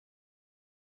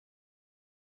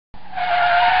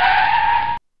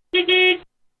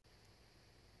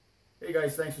Hey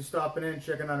guys, thanks for stopping in,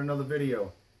 checking out another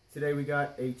video. Today we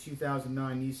got a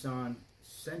 2009 Nissan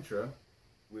Sentra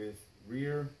with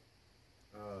rear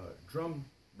drum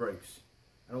brakes.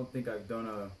 I don't think I've done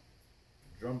a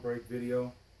drum brake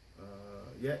video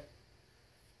yet,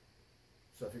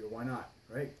 so I figured why not,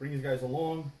 right? Bring you guys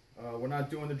along. We're not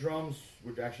doing the drums,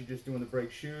 we're actually just doing the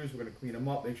brake shoes. We're going to clean them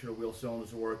up, make sure the wheel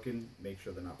cylinders are working, make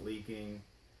sure they're not leaking.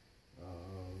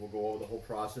 We'll go over the whole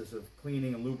process of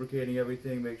cleaning and lubricating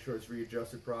everything, make sure it's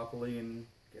readjusted properly, and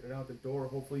get it out the door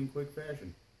hopefully in quick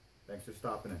fashion. Thanks for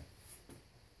stopping in.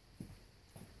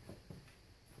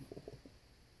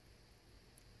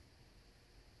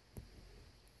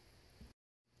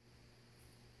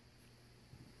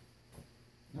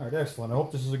 Alright, excellent. I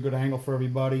hope this is a good angle for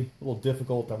everybody. A little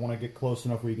difficult. I want to get close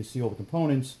enough where you can see all the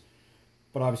components,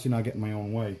 but obviously not get in my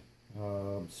own way.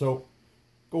 So,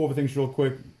 go over things real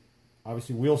quick.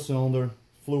 Obviously, wheel cylinder,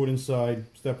 fluid inside,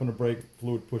 step on the brake,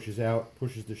 fluid pushes out,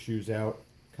 pushes the shoes out,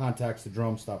 contacts the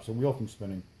drum, stops the wheel from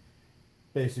spinning.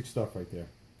 Basic stuff right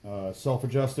there.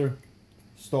 Self-adjuster,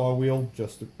 star wheel,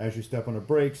 just as you step on the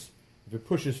brakes. If it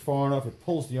pushes far enough, it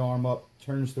pulls the arm up,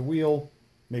 turns the wheel,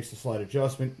 makes a slight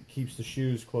adjustment, keeps the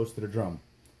shoes close to the drum.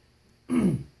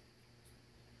 The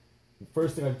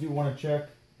first thing I do want to check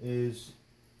is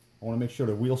I want to make sure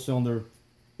the wheel cylinder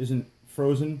isn't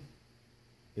frozen.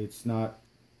 It's not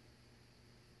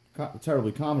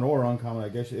terribly common or uncommon, I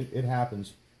guess. It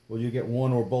happens. Well, you get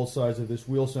one or both sides of this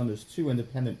wheel cylinder. There's two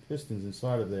independent pistons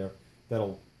inside of there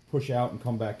that'll push out and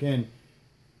come back in.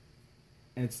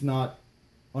 And it's not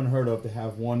unheard of to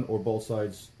have one or both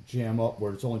sides jam up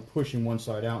where it's only pushing one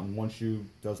side out and one shoe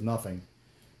does nothing.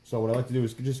 So what I like to do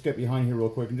is just get behind here real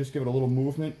quick and just give it a little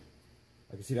movement.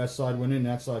 I can see that side went in,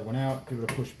 that side went out. Give it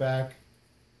a push back.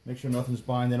 Make sure nothing's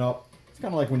binding up. It's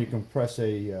kind of like when you compress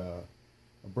a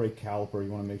brake caliper.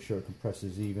 You want to make sure it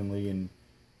compresses evenly and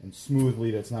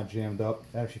smoothly, that it's not jammed up.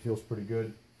 That actually feels pretty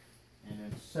good. And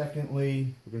then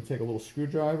secondly, we're going to take a little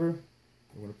screwdriver.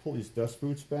 We're going to pull these dust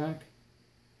boots back.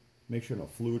 Make sure no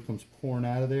fluid comes pouring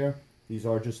out of there. These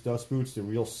are just dust boots. The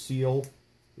real seal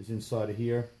is inside of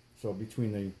here. So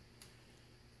between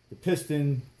the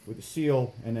piston with the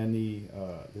seal and then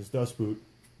this dust boot,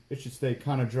 it should stay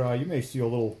kind of dry. You may see a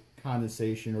little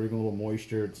condensation or even a little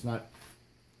moisture. It's not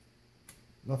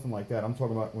nothing like that. I'm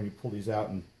talking about when you pull these out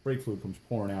and brake fluid comes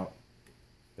pouring out.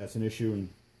 That's an issue, and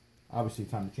obviously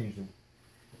time to change the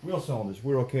wheel cylinders.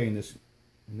 We're okay in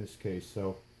this case.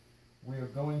 So we are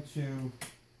going to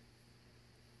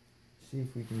see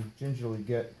if we can gingerly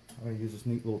get. I'm going to use this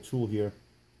neat little tool here.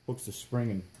 Hooks the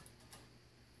spring and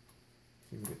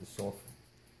see if we can get this off.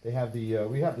 They have the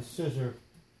we have the scissor.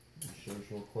 Let me show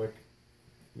this real quick.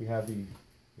 We have the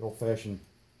old-fashioned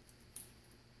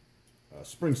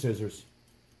spring scissors,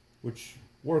 which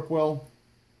work well.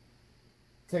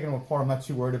 Taking them apart, I'm not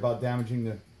too worried about damaging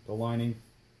the lining.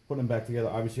 Putting them back together,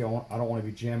 obviously I don't want to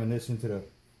be jamming this into the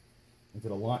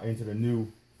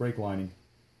new brake lining.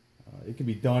 It can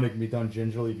be done. It can be done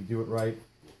gingerly if you do it right.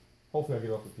 Hopefully I get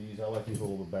off with these. I like these a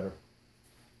little bit better.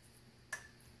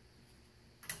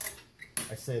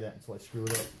 I say that until I screw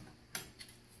it up.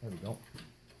 There we go.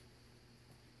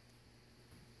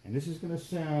 And this is going to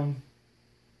sound,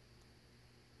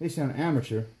 they sound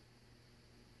amateur,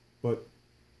 but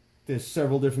there's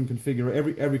several different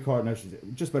configurations. Every car,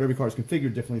 just about every car is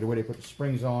configured differently. The way they put the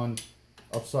springs on,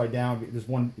 upside down. There's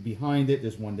one behind it.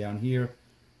 There's one down here.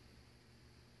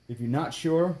 If you're not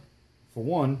sure, for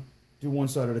one, do one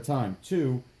side at a time.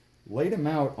 Two, lay them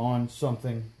out on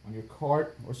something, on your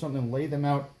cart or something. Lay them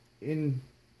out in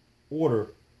order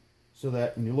so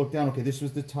that when you look down, okay, this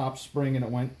was the top spring and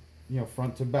it went,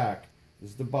 front to back.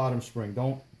 This is the bottom spring.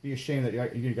 Don't be ashamed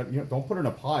that you don't put it in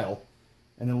a pile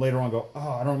and then later on go,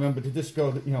 oh, I don't remember, did this go,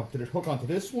 did it hook onto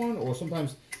this one? Or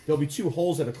sometimes there'll be two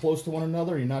holes that are close to one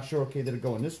another and you're not sure, okay, did it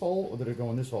go in this hole or did it go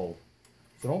in this hole?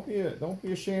 So don't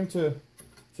be ashamed to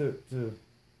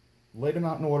lay them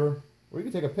out in order, or you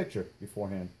can take a picture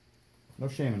beforehand. No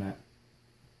shame in that.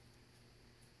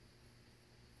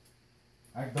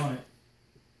 I've done it.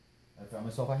 I found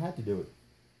myself I had to do it.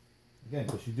 Again,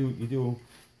 because you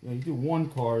do one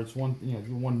car, it's one, you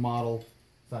do one model,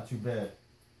 it's not too bad.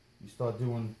 You start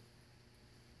doing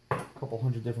a couple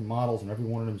hundred different models and every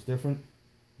one of them is different,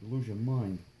 you lose your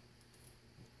mind.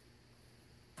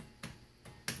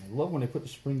 I love when they put the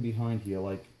spring behind here,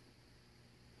 like,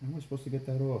 how am I supposed to get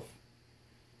that off?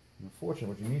 And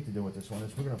unfortunately, what you need to do with this one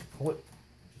is we're going to pull it,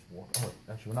 just walk, oh,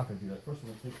 actually we're not going to do that. First we're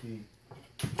going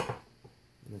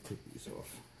to take these off.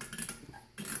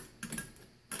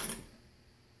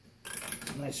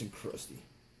 Nice and crusty.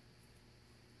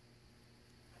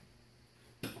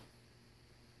 In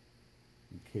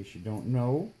case you don't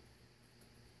know,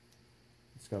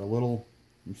 got a little,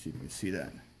 let me see if you can see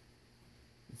that.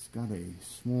 It's got a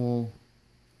small,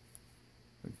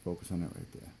 I can focus on that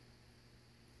right there.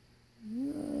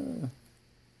 Yeah.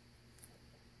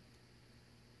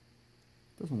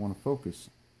 Doesn't want to focus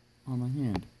on my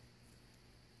hand.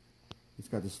 It's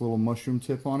got this little mushroom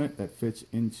tip on it that fits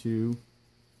into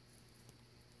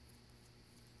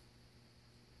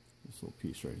this little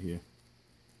piece right here.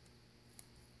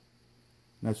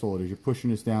 And that's all it is. You're pushing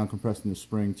this down, compressing the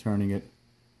spring, turning it,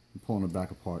 and pulling it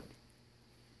back apart.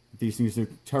 If these things are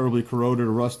terribly corroded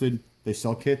or rusted, they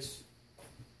sell kits,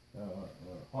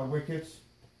 hardware kits.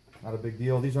 Not a big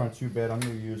deal. These aren't too bad. I'm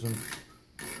going to use them.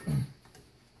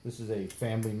 This is a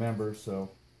family member, so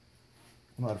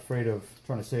I'm not afraid of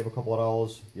trying to save a couple of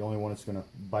dollars. The only one that's going to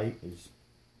bite is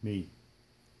me.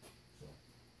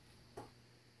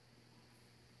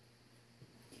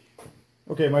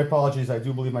 Okay, my apologies. I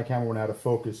do believe my camera went out of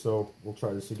focus, so we'll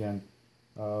try this again.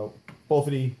 Both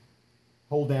of the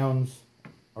hold downs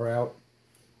are out.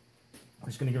 I'm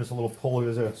just going to give us a little pull.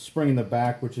 There's a spring in the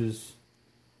back, which is,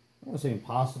 I don't want to say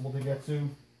impossible to get to.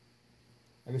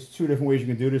 I guess two different ways you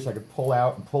can do this. I could pull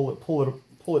out and pull it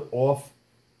off,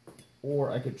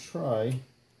 or I could try. I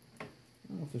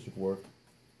don't know if this would work.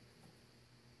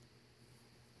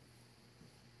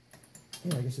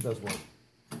 Yeah, I guess it does work.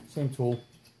 Same tool.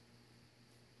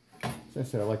 As I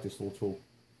said, I like this little tool.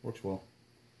 Works well.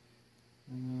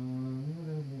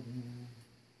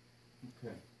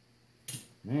 Okay.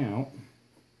 Now,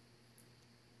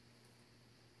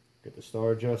 get the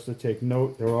star adjuster. Take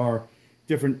note, there are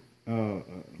different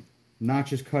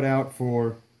notches cut out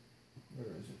for, where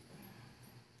is it?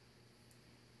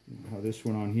 How this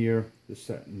went on here, this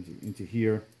set into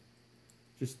here.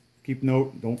 Just keep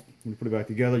note, don't, when you put it back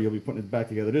together, you'll be putting it back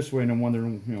together this way and then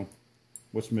wondering, you know,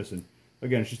 what's missing.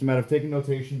 Again, it's just a matter of taking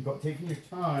notation, taking your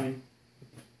time.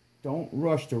 Don't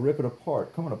rush to rip it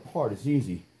apart. Coming apart is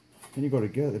easy. Then you go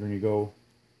together and you go,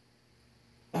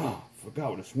 oh, forgot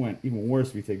where this went. Even worse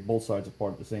if you take both sides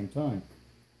apart at the same time.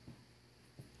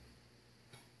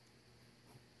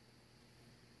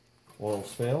 All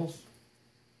else fails,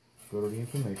 go to the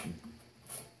information.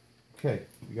 Okay,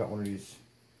 we got one of these.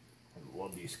 I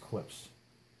love these clips.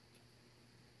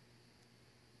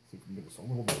 See if we can give us a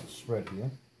little bit of spread here.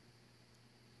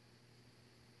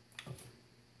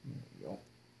 There we go.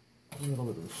 A little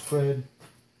bit of a spread.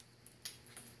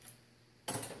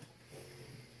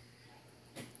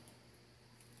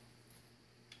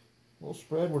 A little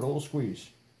spread with a little squeeze.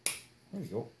 There you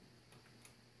go.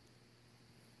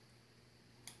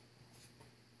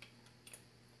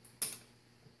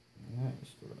 That is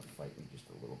still going to fight me just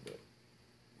a little bit.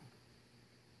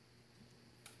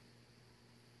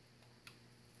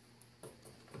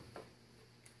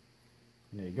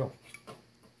 There you go.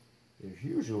 There's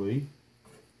usually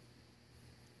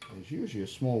a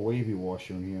small wavy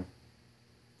washer in here.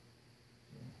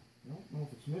 I don't know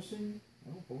if it's missing. I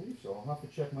don't believe so. I'll have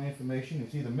to check my information.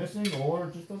 It's either missing or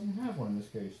it just doesn't have one in this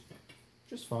case.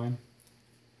 Just fine.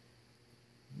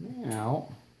 Now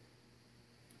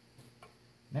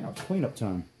it's cleanup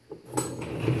time. A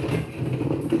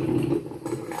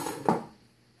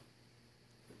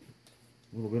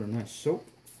little bit of nice soap.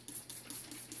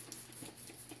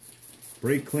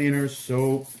 Brake cleaner,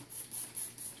 soap.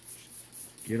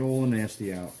 Get all the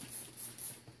nasty out.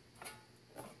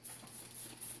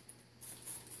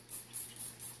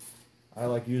 I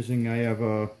like using,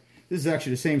 this is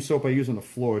actually the same soap I use on the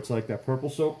floor. It's like that purple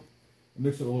soap. I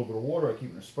mix it with a little bit of water. I keep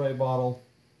it in a spray bottle.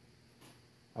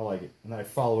 I like it. And then I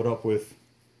follow it up with,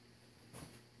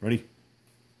 ready?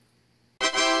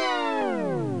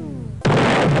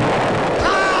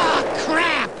 Ah,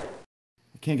 crap!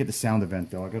 I can't get the sound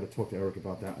event though. I got to talk to Eric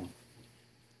about that one.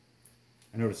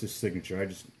 I noticed his signature.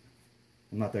 I'm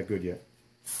not that good yet.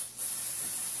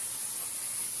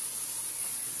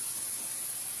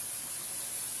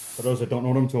 For those that don't know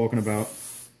what I'm talking about,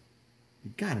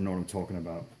 you gotta know what I'm talking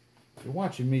about. If you're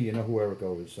watching me, you know who Eric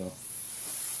is, so.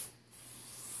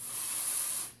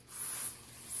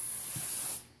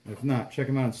 If not, check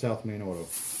him out in South Main Auto.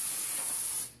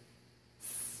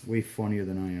 Way funnier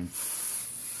than I am.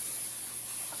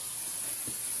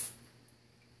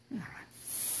 Alright.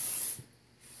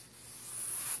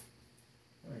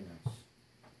 Very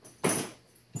nice.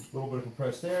 A little bit of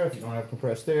compressed air. If you don't have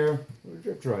compressed air, let it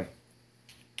drip dry.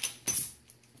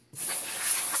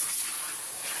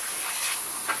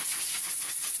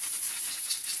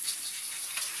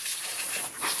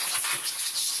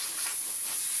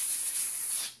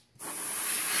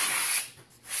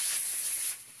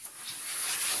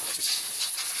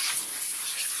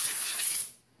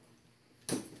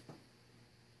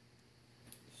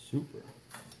 Super.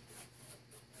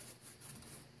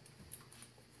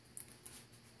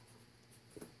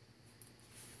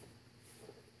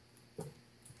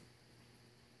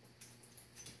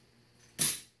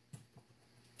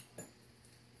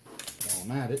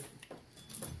 I'm at it.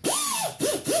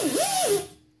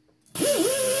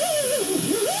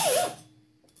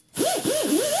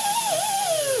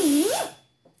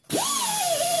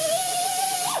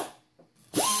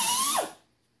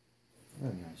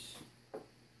 Very nice.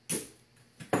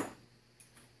 In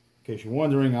case you're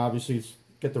wondering, obviously, it's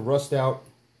get the rust out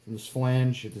from this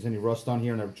flange. If there's any rust on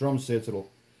here and the drum sits,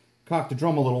 it'll cock the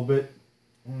drum a little bit,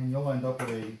 and you'll end up with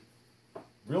a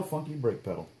real funky brake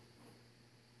pedal.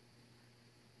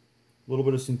 A little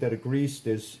bit of synthetic grease.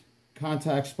 There's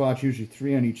contact spots, usually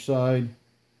 3 on each side.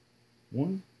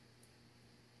 1,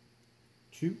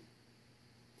 2,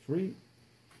 3.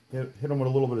 Hit them with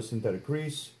a little bit of synthetic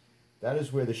grease. That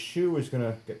is where the shoe is going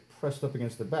to get pressed up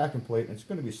against the backing plate, and it's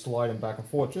going to be sliding back and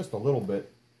forth just a little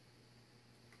bit.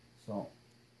 So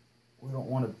we don't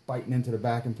want it biting into the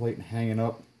backing plate and hanging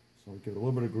up. So we give it a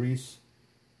little bit of grease.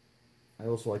 I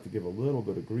also like to give a little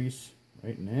bit of grease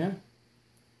right in there.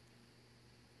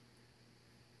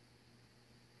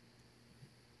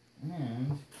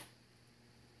 And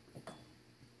a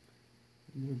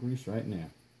little grease right in there.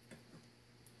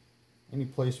 Any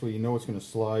place where you know it's going to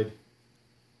slide,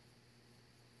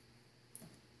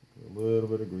 a little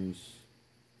bit of grease.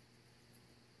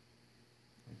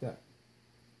 Like that.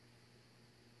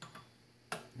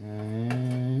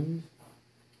 And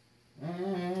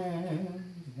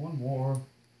one more.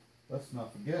 Let's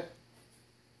not forget.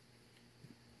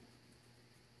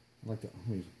 I like that.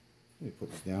 Let me put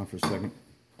this down for a second.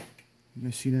 You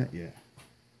guys see that? Yeah.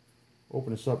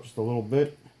 Open this up just a little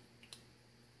bit.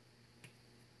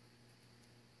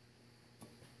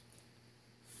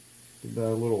 Give that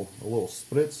a little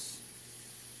spritz.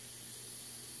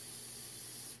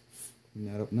 Clean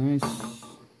that up nice.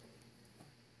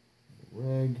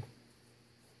 Rag.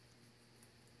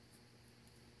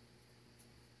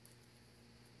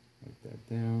 Wipe that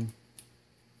down.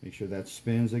 Make sure that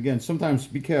spins. Again, sometimes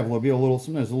be careful. There'll be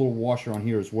sometimes a little washer on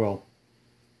here as well.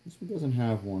 This one doesn't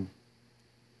have one.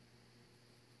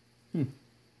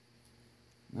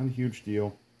 Not a huge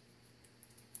deal.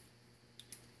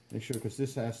 Make sure, because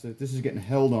this is getting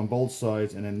held on both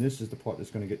sides, and then this is the part that's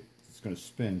going to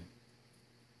spin.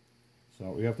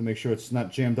 So we have to make sure it's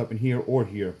not jammed up in here or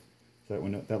here, so that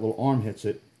when that little arm hits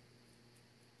it,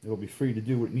 it'll be free to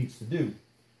do what it needs to do.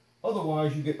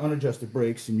 Otherwise, you get unadjusted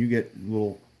brakes, and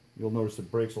you'll notice the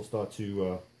brakes will start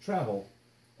to travel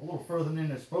a little further than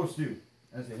they're supposed to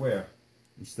as they wear,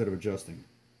 instead of adjusting.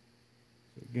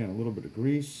 So again, a little bit of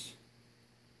grease.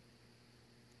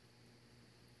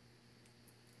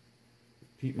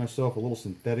 Repeat myself, a little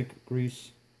synthetic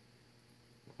grease.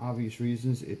 For obvious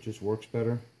reasons, it just works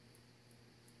better.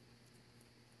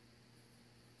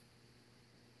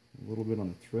 A little bit on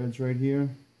the threads right here.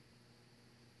 And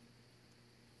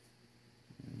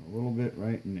a little bit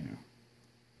right in there.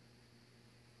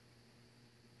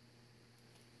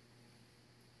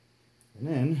 And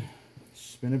then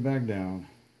spin it back down.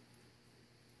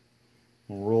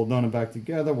 When we're all done and back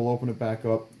together, we'll open it back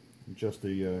up, adjust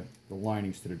the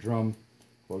linings to the drum,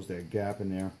 close that gap in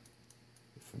there.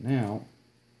 But for now,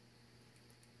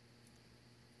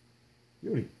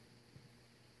 beauty.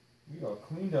 We are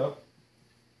cleaned up.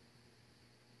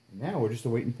 And now we're just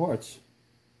awaiting parts.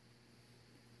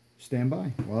 Stand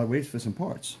by while I wait for some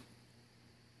parts.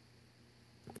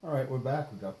 All right, we're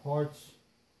back. We got parts.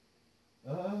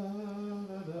 I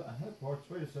have parts.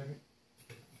 Wait a second.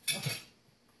 Okay.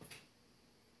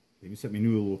 They even sent me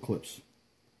new little clips.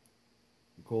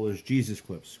 We call those Jesus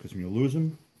clips, because when you lose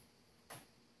them,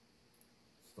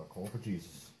 start calling for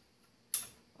Jesus.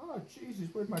 Oh, Jesus,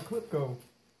 where'd my clip go?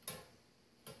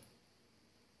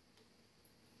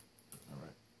 All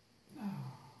right.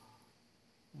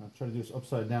 I'll try to do this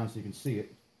upside down so you can see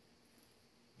it.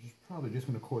 Which is probably just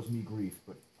going to cause me grief,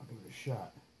 but I'll give it a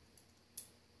shot.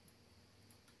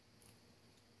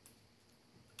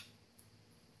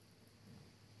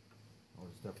 Oh,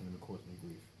 it's definitely going to cause me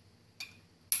grief.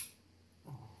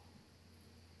 Oh.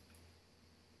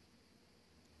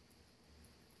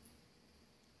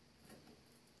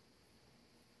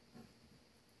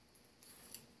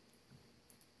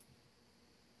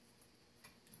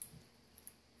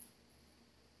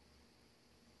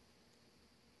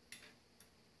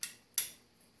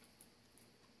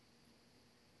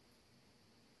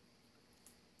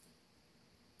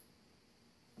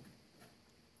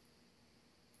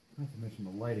 Not to mention the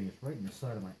lighting is right in the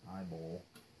side of my eyeball.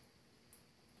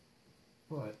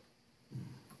 But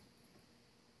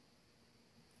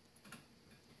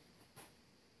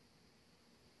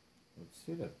let's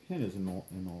see, that pin isn't all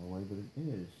the way, but it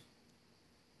is.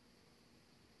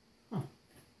 Huh.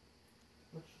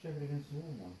 Let's check it against the other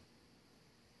one.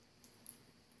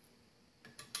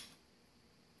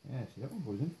 Yeah, see, that one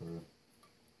goes in further.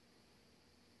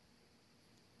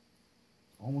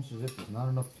 Almost as if there's not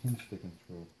enough pin sticking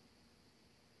through.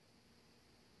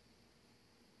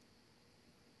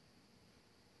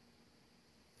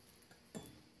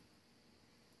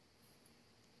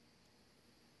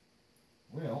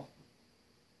 Well,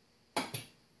 let's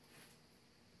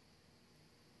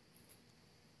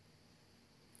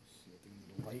see if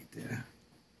there's a light there.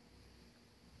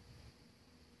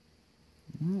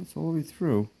 Well, it's all the way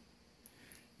through.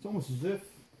 It's almost as if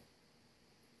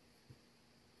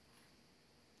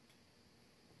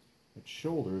its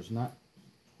shoulder is not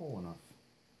tall enough.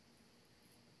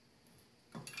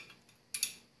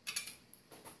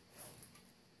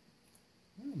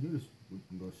 I knew this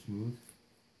would go smooth.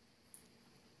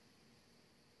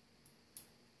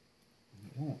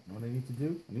 It won't. What I need to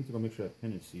do? I need to go make sure that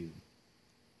pin is seated.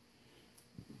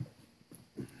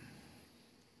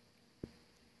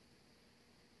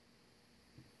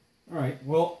 Alright,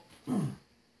 well, found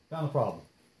the problem.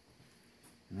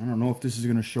 And I don't know if this is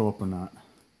going to show up or not.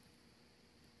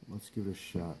 Let's give it a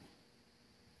shot.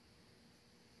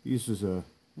 This is a,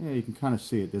 yeah, you can kind of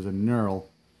see it. There's a knurl.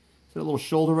 See that little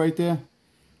shoulder right there?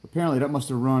 Apparently that must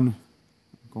have run,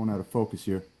 I'm going out of focus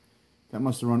here, that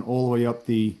must have run all the way up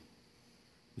the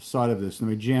side of this. And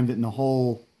we jammed it in the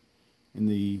hole in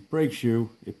the brake shoe.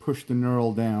 It pushed the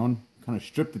knurl down, kind of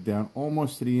stripped it down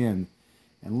almost to the end,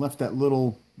 and left that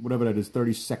little, whatever that is,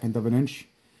 32nd of an inch.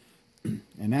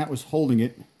 And that was holding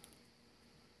it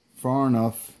far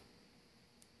enough.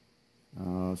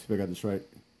 Let's see if I got this right.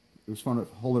 It was far enough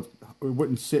to hold it. It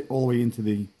wouldn't sit all the way into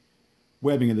the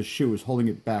webbing of the shoe. It was holding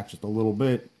it back just a little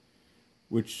bit,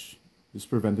 which is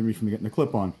preventing me from getting the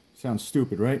clip on. Sounds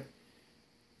stupid, right?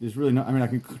 There's really not. I mean, I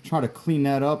can try to clean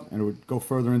that up, and it would go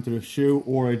further into the shoe.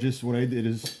 Or what I did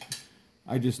is,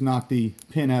 I just knocked the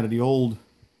pin out of the old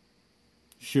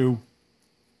shoe.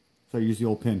 So I use the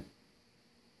old pin.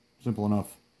 Simple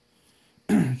enough.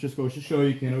 It just goes to show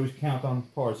you can always count on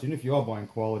parts, even if you are buying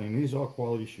quality. And these are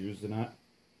quality shoes; they're not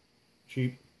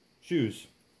cheap shoes.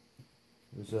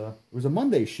 It was a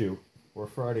Monday shoe or a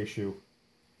Friday shoe,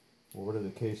 or whatever the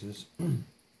case is. And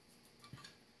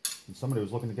somebody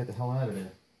was looking to get the hell out of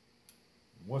there.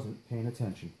 Wasn't paying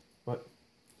attention, but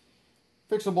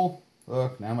fixable.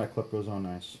 Look, now my clip goes on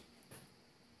nice.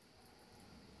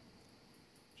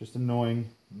 Just annoying.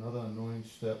 Another annoying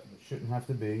step that shouldn't have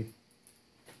to be.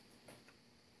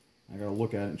 I gotta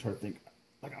look at it and try to think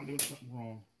like I'm doing something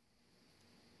wrong.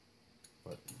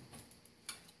 But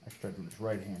I should try doing this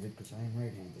right-handed because I am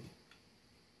right-handed.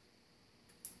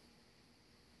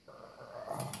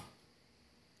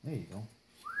 There you go.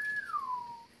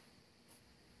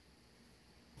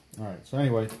 Alright, so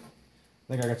anyway, I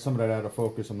think I got some of that out of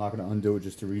focus. I'm not going to undo it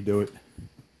just to redo it.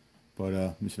 But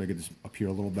let me see if I get this up here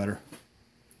a little better.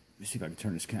 Let me see if I can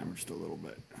turn this camera just a little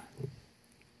bit.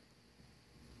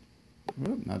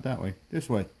 Oop, not that way. This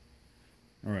way.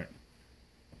 Alright.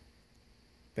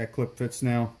 That clip fits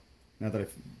now. Now that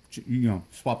I've,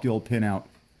 swapped the old pin out.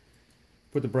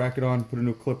 Put the bracket on, put a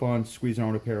new clip on, squeeze it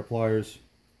on with a pair of pliers.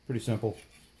 Pretty simple.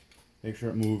 Make sure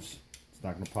it moves. It's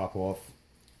not going to pop off.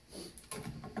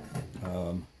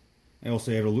 I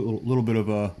also add a little bit of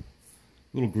a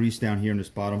little grease down here in this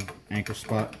bottom anchor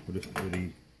spot where the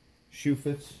shoe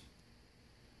fits.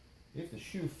 If the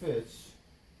shoe fits,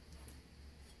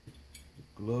 the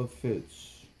glove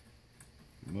fits,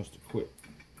 you must have quit.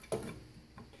 Okay.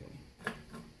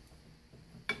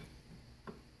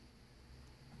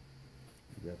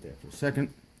 Leave that there for a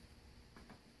second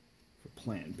for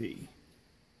plan B.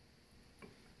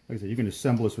 Like I said, you can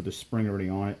assemble this with the spring already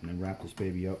on it and then wrap this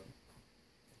baby up.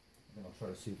 And I'll try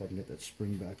to see if I can get that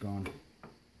spring back on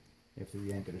after the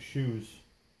yank of the shoes.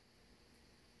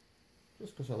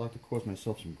 Just because I like to cause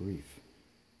myself some grief.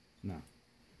 No,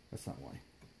 that's not why.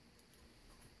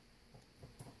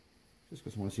 Just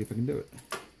because I want to see if I can do it.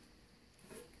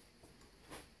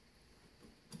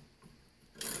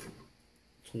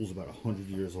 Tool's about 100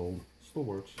 years old. Still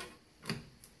works.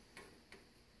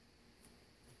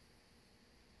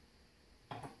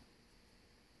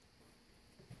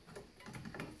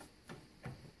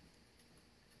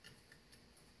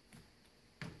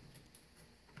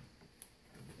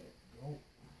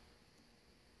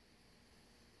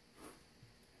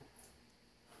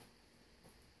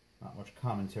 Not much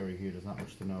commentary here, there's not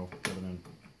much to know other than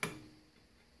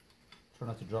try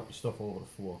not to drop your stuff all over the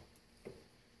floor.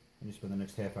 And you spend the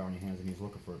next half hour on your hands and knees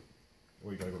looking for it.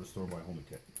 Or you gotta go to the store and buy a homing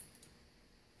kit.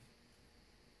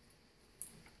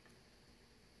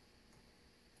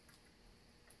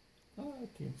 Oh,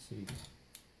 I can't see.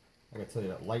 I gotta tell you,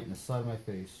 that light in the side of my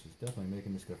face is definitely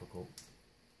making this difficult.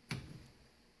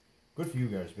 Good for you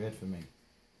guys, bad for me.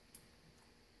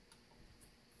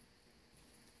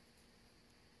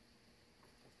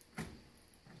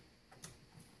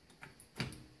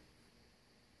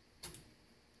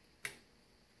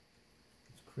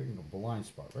 creating a blind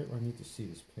spot right where I need to see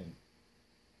this pin.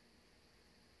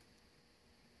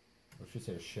 Or I should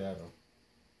say a shadow.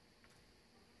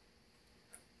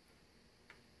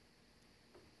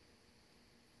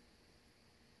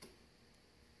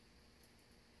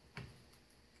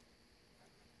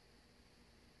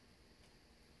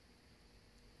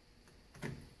 I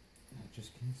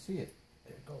just can't see it.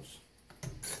 There it goes.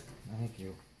 Thank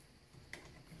you.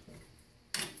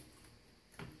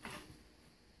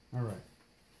 All right.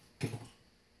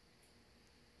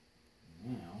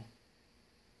 Now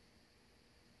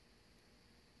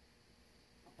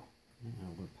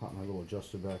I'm going to pop my little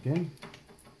adjuster back in. I'm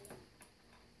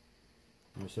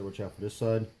going to say watch out for this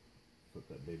side. Flip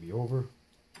that baby over.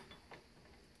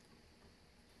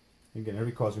 Again,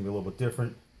 every car is going to be a little bit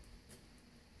different.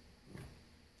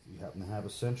 If you happen to have a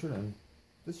Sentra, then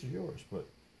this is yours, but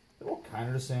they're all kind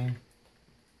of the same.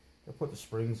 They'll put the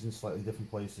springs in slightly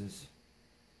different places.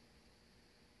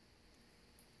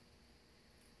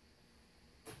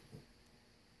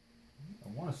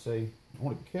 I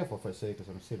want to be careful if I say it because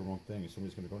I'm going to say the wrong thing and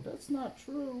somebody's going to go, that's not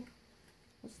true.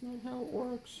 That's not how it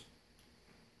works.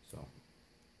 So.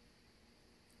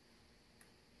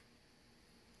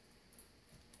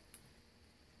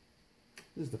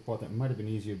 This is the part that might have been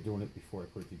easier doing it before I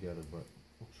put it together, but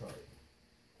we'll try it.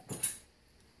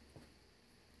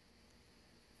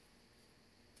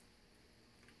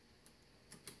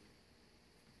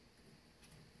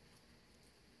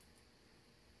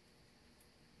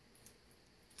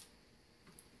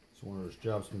 It's one of those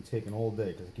jobs that's been taking all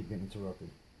day because I keep getting interrupted.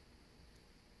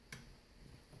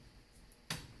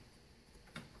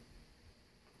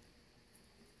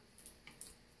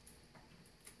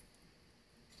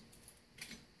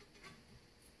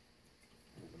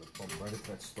 I'm going to bump right at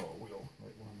that star wheel,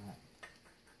 right where I'm at.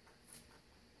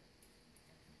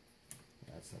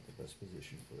 That's not the best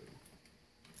position for it.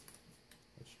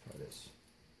 Let's try this.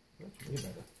 That's way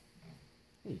better.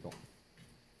 There you go.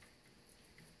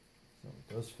 So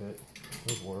it does fit, it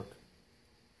does work.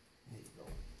 There you go.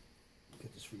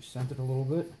 Get this recentered a little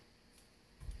bit.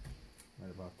 Right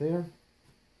about there.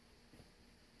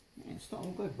 And it's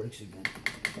starting to look like brakes again.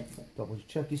 Double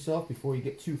check yourself before you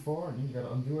get too far and then you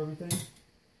gotta undo everything.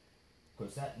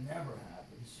 Because that never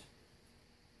happens.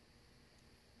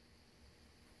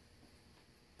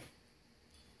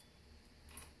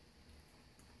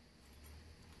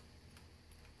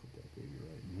 Put that baby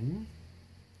right in here.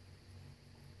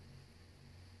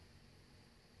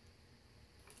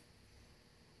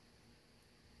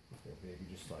 Baby,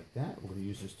 just like that. We're going to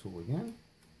use this tool again.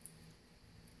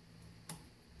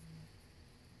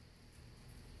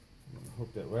 I'm going to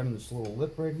hook that right in this little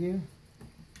lip right here.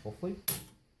 Hopefully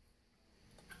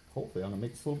I'm going to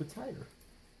make this a little bit tighter.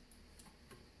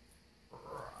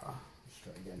 Let's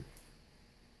try again.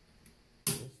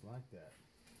 Just like that.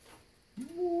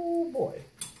 Oh boy.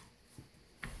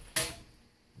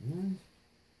 And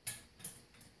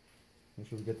make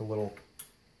sure we get the little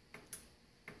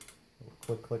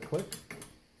click, click, click.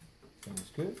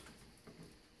 Sounds good.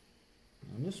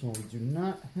 On this one, we do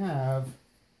not have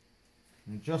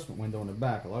an adjustment window in the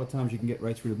back. A lot of times you can get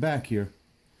right through the back here.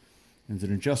 There's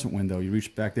an adjustment window. You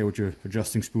reach back there with your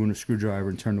adjusting spoon or screwdriver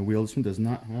and turn the wheel. This one does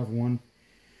not have one.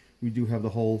 We do have the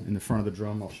hole in the front of the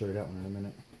drum. I'll show you that one in a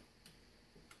minute.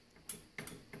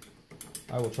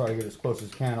 I will try to get as close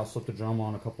as I can. I'll slip the drum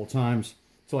on a couple of times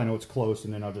until I know it's close,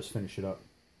 and then I'll just finish it up.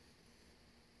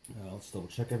 Let's double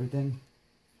check everything.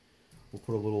 We'll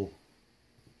put a little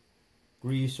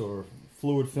grease or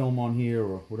fluid film on here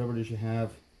or whatever it is you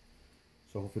have.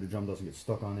 So hopefully the drum doesn't get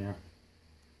stuck on there.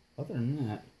 Other than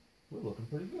that, we're looking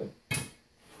pretty good. There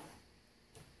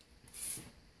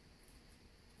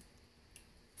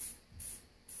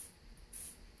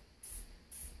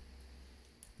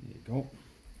you go.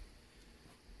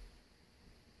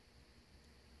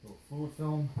 Little fluid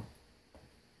film.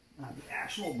 Not the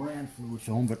actual brand fluid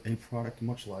film, but a product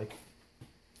much like.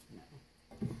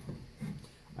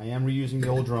 I am reusing the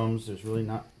old drums. There's really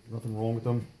nothing wrong with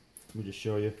them. Let me just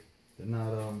show you. They're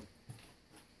not, now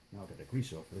I'll get the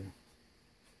grease off there.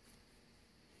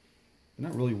 They're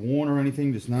not really worn or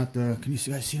anything. Just not, can you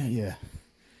guys see that? Yeah.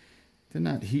 They're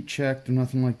not heat checked or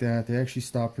nothing like that. They actually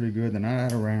stop pretty good. They're not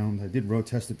out around. I did road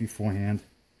test it beforehand.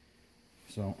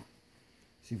 So,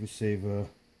 see if we save a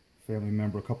family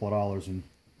member a couple of dollars. And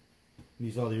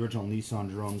these are the original Nissan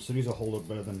drums. So these will hold up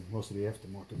better than most of the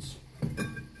aftermarkets.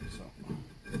 So,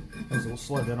 as we'll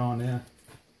slide that on there.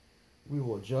 We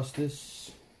will adjust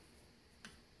this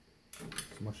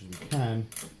as much as we can.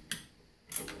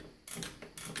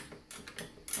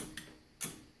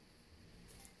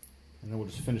 And then we'll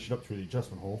just finish it up through the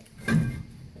adjustment hole.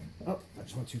 Oh, I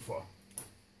just went too far.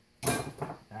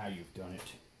 Now you've done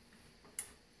it.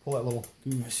 Pull that little,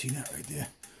 you guys see that right there?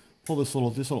 Pull this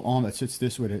little arm that sits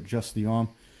this way to adjust the arm.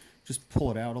 Just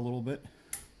pull it out a little bit,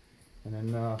 and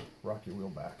then rock your wheel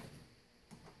back.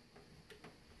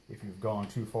 If you've gone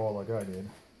too far like I did.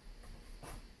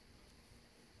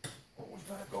 Always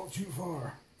gotta go too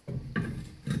far.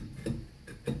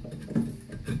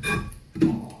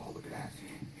 Oh, look at that.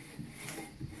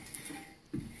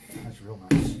 That's real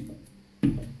nice.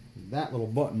 That little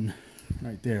button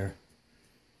right there.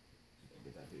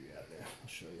 Get that baby out of there. I'll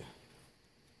show you.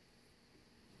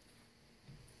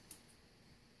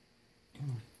 Come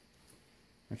on.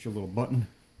 That's your little button.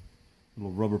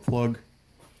 Little rubber plug.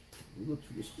 We look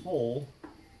through this hole.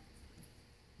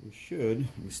 We should.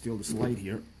 Let me steal this light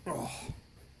here. Oh.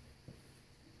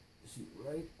 See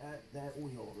right at that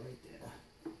wheel right there.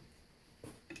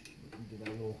 Do that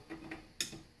little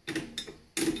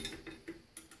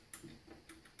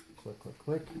click, click,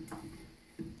 click.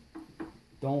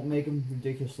 Don't make them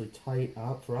ridiculously tight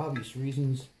up for obvious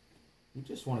reasons. You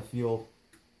just want to feel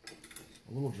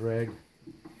a little drag.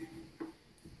 You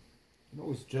can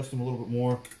always adjust them a little bit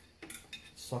more.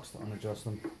 Sucks to unadjust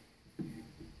them. You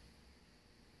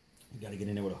got to get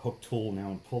in there with a hook tool now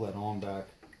and pull that arm back.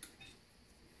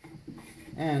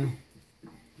 And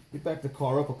get back the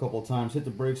car up a couple of times. Hit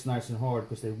the brakes nice and hard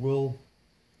because they will.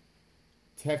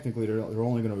 Technically, they're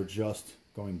only going to adjust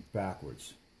going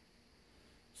backwards.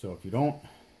 So if you don't,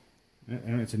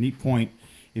 and it's a neat point,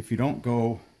 if you don't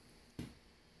go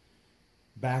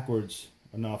backwards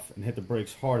enough and hit the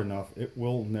brakes hard enough, it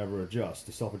will never adjust.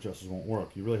 The self-adjusters won't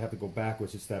work. You really have to go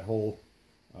backwards. It's that whole,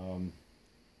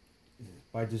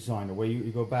 by design, the way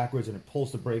you go backwards and it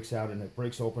pulls the brakes out and the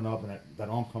brakes open up and that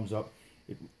arm comes up.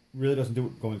 It really doesn't do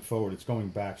it going forward. It's going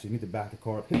back. So you need to back the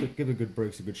car up. Give the good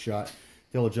brakes a good shot.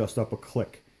 They'll adjust up a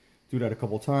click. Do that a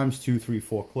couple of times, 2, 3,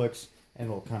 4 clicks, and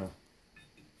it'll kind of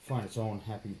find its own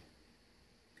happy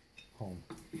home.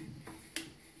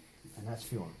 And that's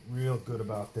feeling real good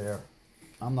about there.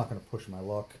 I'm not going to push my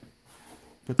luck.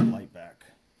 Put the light back.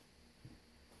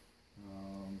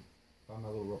 Found my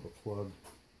little rubber plug.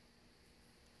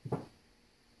 Put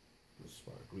a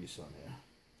spot of grease on there.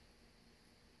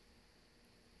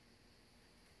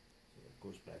 So that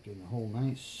goes back in the hole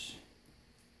nice.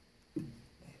 There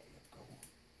you go.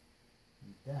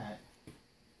 And that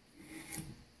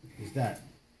is that.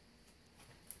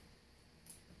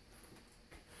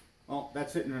 Well,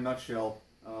 that's it in a nutshell.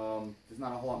 There's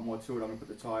not a whole lot more to it. I'm gonna put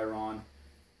the tire on.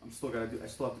 I still have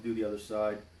to do the other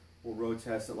side. We'll road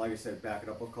test it. Like I said, back it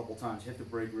up a couple times. Hit the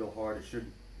brake real hard. It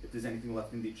should. If there's anything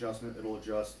left in the adjustment, it'll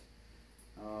adjust.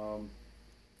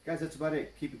 Guys, that's about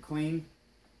it. Keep it clean.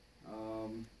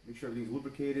 Make sure everything's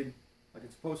lubricated like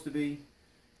it's supposed to be.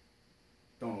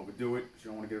 Don't overdo it because you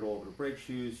don't want to get it all over the brake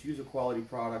shoes. Use a quality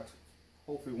product.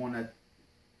 Hopefully one that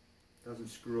doesn't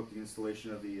screw up the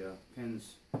installation of the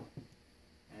pins.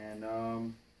 And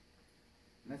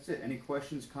that's it. Any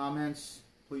questions, comments?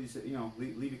 Please,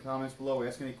 leave your comments below.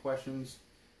 Ask any questions.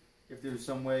 If there's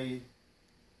some way,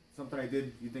 something I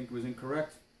did you think was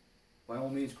incorrect, by all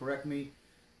means correct me.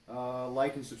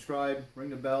 Like and subscribe. Ring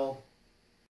the bell.